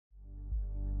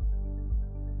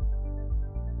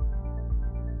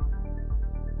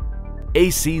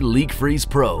AC Leak Freeze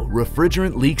Pro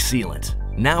Refrigerant Leak Sealant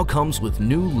now comes with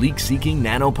new leak-seeking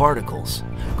nanoparticles,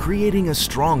 creating a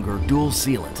stronger dual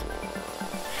sealant.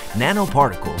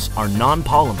 Nanoparticles are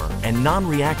non-polymer and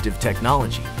non-reactive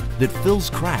technology that fills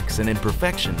cracks and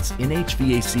imperfections in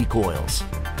HVAC coils.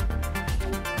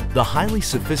 The highly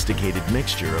sophisticated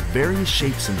mixture of various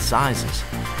shapes and sizes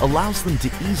allows them to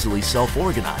easily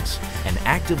self-organize and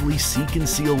actively seek and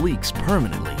seal leaks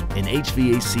permanently in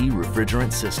HVAC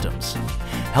refrigerant systems,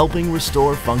 helping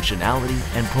restore functionality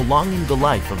and prolonging the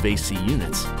life of AC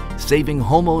units, saving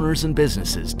homeowners and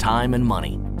businesses time and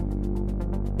money.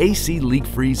 AC Leak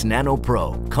Freeze Nano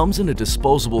Pro comes in a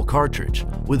disposable cartridge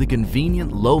with a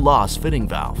convenient low-loss fitting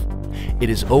valve. It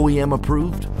is OEM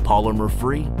approved,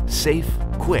 polymer-free, safe,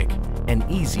 quick, and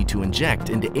easy to inject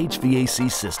into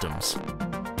HVAC systems.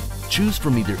 Choose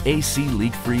from either AC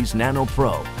Leak Freeze Nano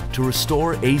Pro to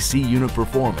restore AC unit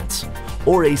performance,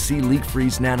 or AC Leak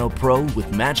Freeze Nano Pro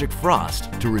with Magic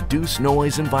Frost to reduce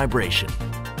noise and vibration.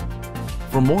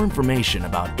 For more information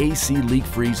about AC Leak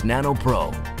Freeze Nano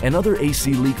Pro and other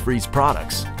AC Leak Freeze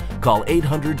products, call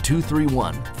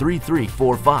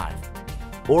 800-231-3345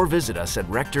 or visit us at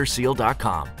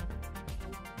SureSeal.com.